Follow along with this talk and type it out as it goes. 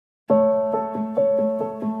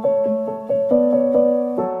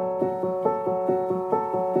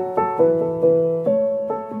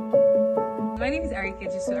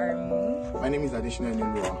My name is Additional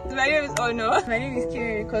Nilua. My name is Ono. My name is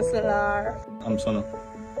Kiri Kosolar. I'm Sono.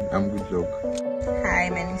 I'm Good Luck. Hi,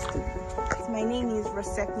 my name is Tubi. My name is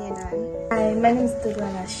Roseknienan. Hi, my name is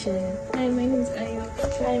Todwana Shin. Hi, my name is Ayo.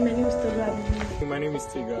 Hi, my name is Todwana. My name is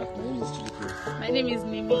Tiga. My name is Chiku. My name is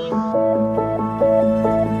Mimi.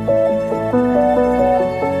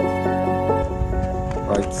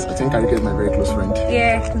 Right, I think Arika is my very close friend.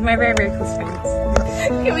 Yeah, she's my very, very close friend.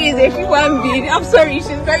 Kiri is a human being. I'm sorry,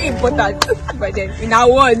 she's very important. But then, in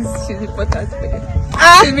our words, she's important. But then,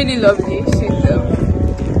 she's really lovely. She's,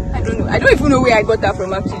 I don't even know where I got that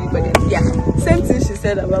from actually, but then, yeah. Same thing she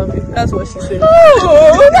said about me. That's what she said.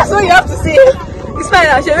 Oh, that's what you have to say. It's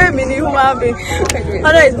fine. She's a very mini human being.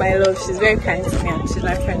 Anna is my love. She's very kind to me and she's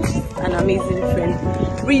my friend. She's an amazing friend.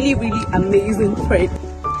 Really, really amazing friend.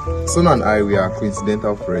 Sona and I, we are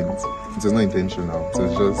coincidental friends. It was not intentional.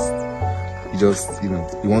 It was just, you know,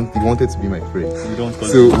 he wanted to be my friend.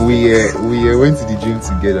 So we went to the gym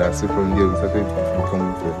together. So from there we started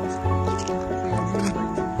becoming friends.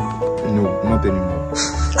 No, not anymore.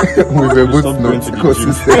 We were both not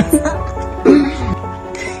consistent.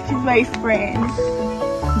 She's my friend.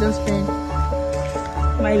 Just friend.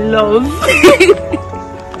 My love.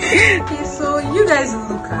 Okay, so you guys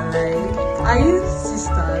look alike. Are you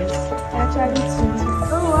sisters? Actually, twins.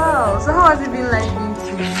 Oh wow. So how has it been like being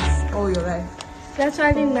twins all your life? It's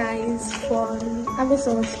actually nice, fun, having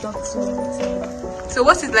so much to talk to. So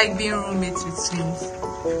what's it like being roommates with twins?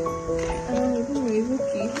 I don't know, it's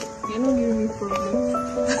okay. You're not giving me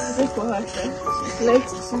problems. Just for her,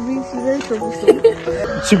 she's very troublesome.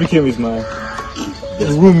 She became with my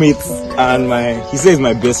roommate and he says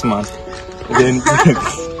my best man. Then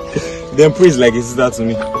then praise like his sister to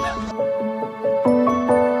me.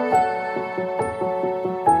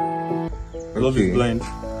 Love is blind.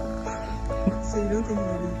 So you don't think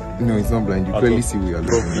love is blind? No, it's not blind. You clearly see we are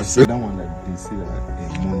loving. So that one that they say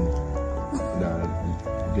that money, that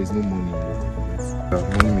there's no money in love. That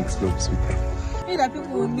money makes love sweeter. Maybe that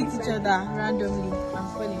people will meet each other randomly and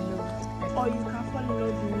fall in love. Or you can fall in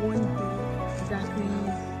love in one day. Exactly.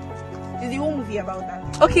 There's a whole movie about that.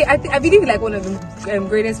 Okay, I believe like one of the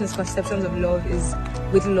greatest misconceptions of love is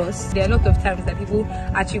with lust. There are a lot of times that people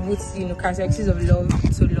attribute, you know, characteristics of love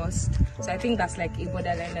to lust. So I think that's like a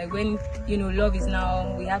borderline. Like when, you know, love is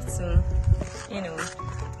now, we have to, you know,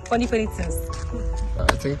 funny things.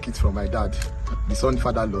 I think it's from my dad. The son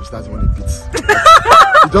father loves, that's when it beats.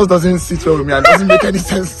 It just doesn't sit well with me and doesn't make any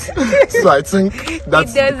sense. So I think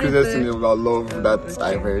that's the craziest thing about love that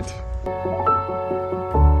I've heard.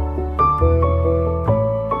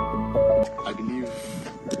 I believe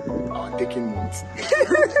our taking months.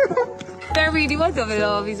 Very, the word of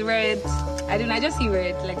love is red. I just see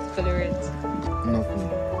red, like the color red. Nothing.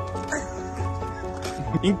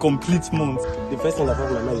 Incomplete month. The first thing that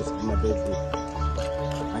happened in my life is my birthday.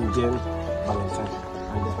 And then Valentine.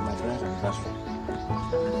 And then my parents' anniversary.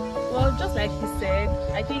 Well, just like he said,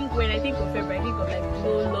 I think when I think of February, I think of like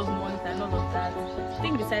low love month and all of that. I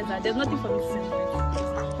think besides that, there's nothing for me to celebrate.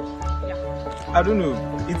 Yeah. I don't know.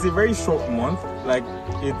 It's a very short month. Like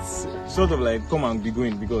it's sort of like come and be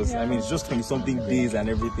going because I mean it's just 20-something days and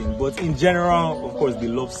everything. But in general, of course, the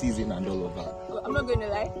love season and all of that. I'm not going to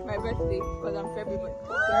lie, my birthday, because I'm February.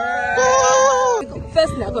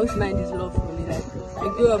 First thing that comes to mind is love for me. Like I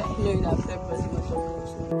grew up knowing that February was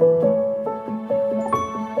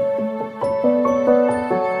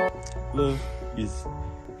love is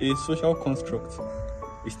a social construct,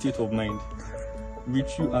 a state of mind,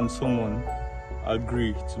 which you and someone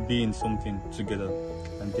agree to be in something together,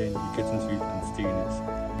 and then you get into it and stay in it.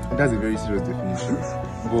 That's a very serious definition.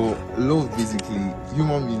 But love, basically,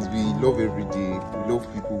 human beings, we love every day. We love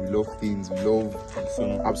people, we love things, we love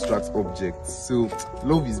abstract objects. So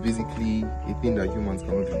love is basically a thing that humans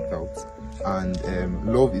cannot do without. And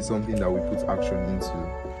love is something that we put action into.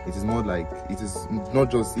 It is more like, it is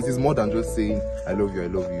more than just saying, I love you,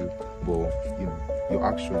 but you know, your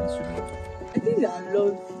actions should not. I think that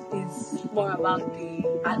love is more about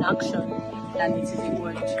an action than it is a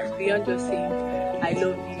word. Beyond just saying I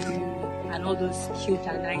love you and all those cute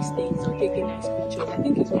and nice things or taking nice pictures. I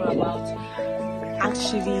think it's more about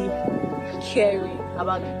actually caring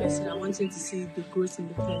about the person and wanting to see the growth in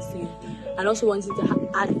the person and also wanting to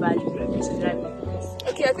add value to the person.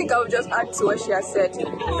 Okay, I think I will just add to what she has said that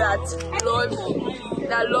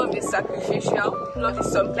love is sacrificial. Love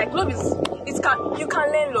is something like love is you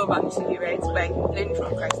can learn love actually, right? By learning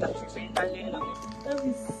from Christ actually, so you can learn love. Love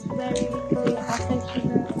is very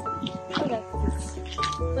affectionate.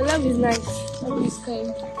 But love is nice. Love is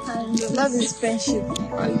kind. And love is friendship.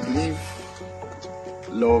 I believe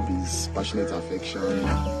love is passionate affection,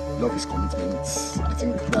 love is commitment. I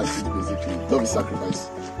think that's it basically. Love is sacrifice.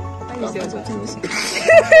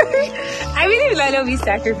 I really feel like love is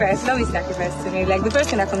sacrifice. Love is sacrifice to me. Like the first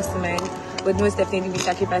thing that comes to mind would most definitely be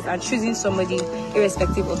sacrifice and choosing somebody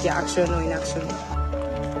irrespective of their action or inaction.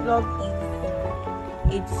 Love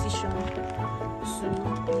is a decision to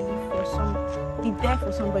be there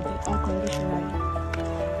for somebody unconditionally.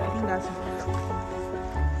 I think that's it.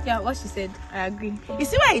 Yeah, what she said, I agree. You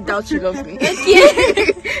see why I doubt she loves me?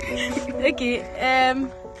 Okay.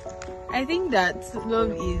 I think that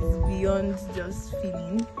love is beyond just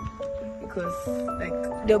feeling, because like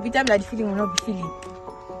there'll be time that the feeling will not be feeling.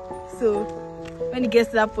 So when it gets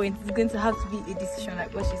to that point, it's going to have to be a decision,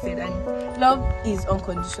 like what she said. And love is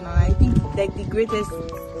unconditional. I think like the greatest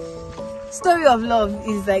story of love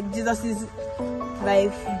is like Jesus'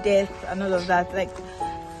 life, death, and all of that. Like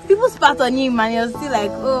people spat on him and you're still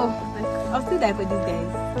like, oh, like, I'll still die for these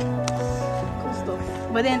guys. Cool stuff.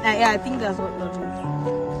 But then I think that's what love is.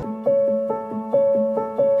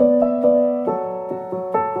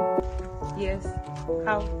 Yes.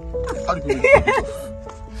 How? How do you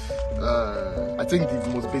I think the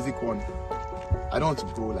most basic one. I don't want to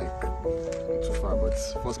go like too far, but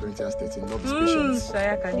 1 Corinthians 13, love is patience.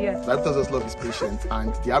 That tells us love is patient,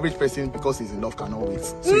 and the average person, because he's in love, cannot wait.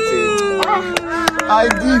 So it's I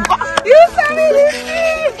did. You said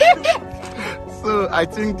it. So I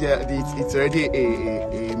think it's already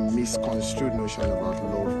a misconstrued notion about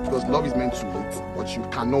love, because love is meant to wait, but you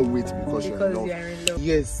cannot wait because you're in love.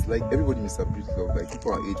 Yes, like everybody misinterprets love. Like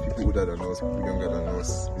people our age, people older than us, people younger than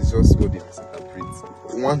us. It's just what they misinterpret.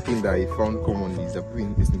 One thing that I found commonly is that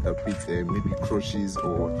people misinterpret maybe crushes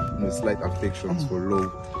or slight affections for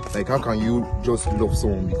love. Like how can you just love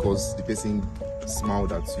someone because the person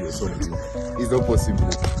smiled at you or something? It's not possible.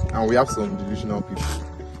 And we have some delusional people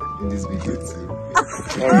in this video too.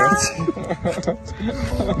 Alright.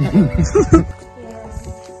 Yes.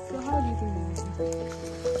 So how do you think it is?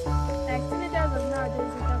 Like teenagers of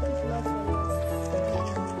nowadays interpret love for lust.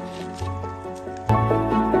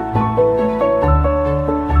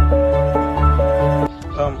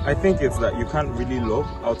 I think it's that you can't really love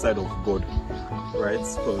outside of God, right?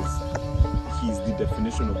 Because He's the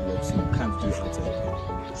definition of love, so you can't do it outside of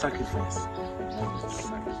Him. Sacrifice. Love is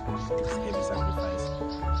sacrifice. It's heavy sacrifice.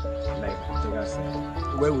 Like Tega said,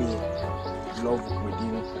 when we love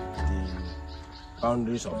within the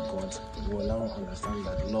boundaries of God, we will now understand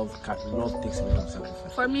that love takes a lot of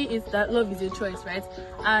sacrifice. For me, it's that love is a choice, right?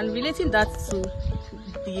 And relating that to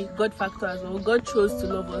the God factor as well. God chose to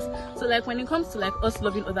love us. So like when it comes to like us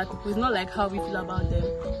loving other people, it's not like how we feel about them,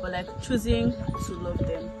 but like choosing to love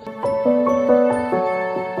them.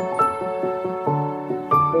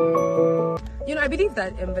 I believe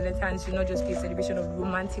that Valentine should not just be a celebration of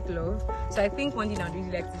romantic love. So I think one thing I'd really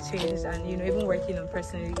like to change, and even working on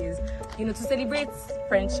personally, is to celebrate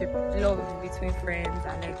friendship, love between friends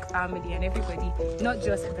and like family and everybody, not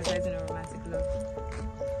just emphasizing on romantic love.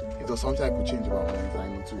 It was something I could change about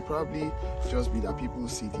Valentine. It will probably just be that people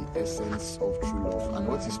see the essence of true love, and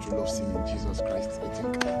what is true love seen in Jesus Christ. I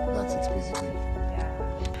think that's it basically. Yeah.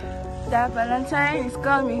 That Valentine is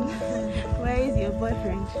coming. Where is your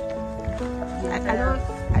boyfriend?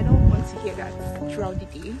 I don't want to hear that throughout the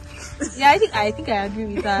day. Yeah, I think I agree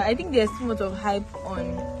with that. I think there's too much of hype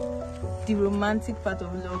on the romantic part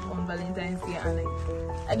of love on Valentine's Day, and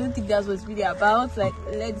like I don't think that's what it's really about. Like,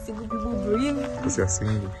 let the single people breathe. Because you're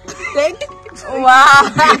single.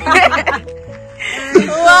 Wow.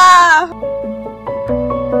 Wow.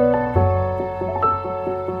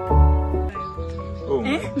 Oh,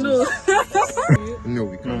 No. No,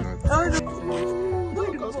 we cannot. Oh, no.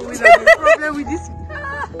 Problem with this.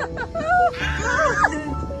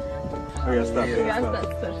 okay, stop.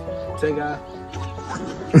 Tega,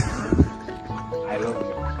 I love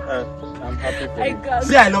you. I'm happy for I you. can't.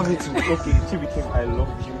 See, I love you too. Okay, she became I love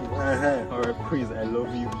you. Alright, praise, I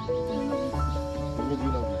love you. You do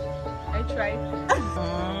love me. I tried.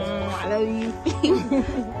 I love you.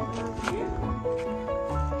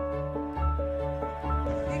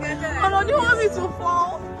 Oh no, do you want me to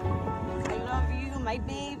fall? I love you, my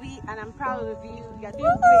baby, and I'm proud of you. You're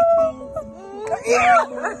doing great things.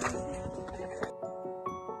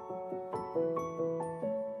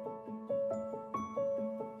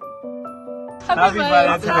 Happy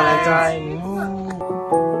Valentine.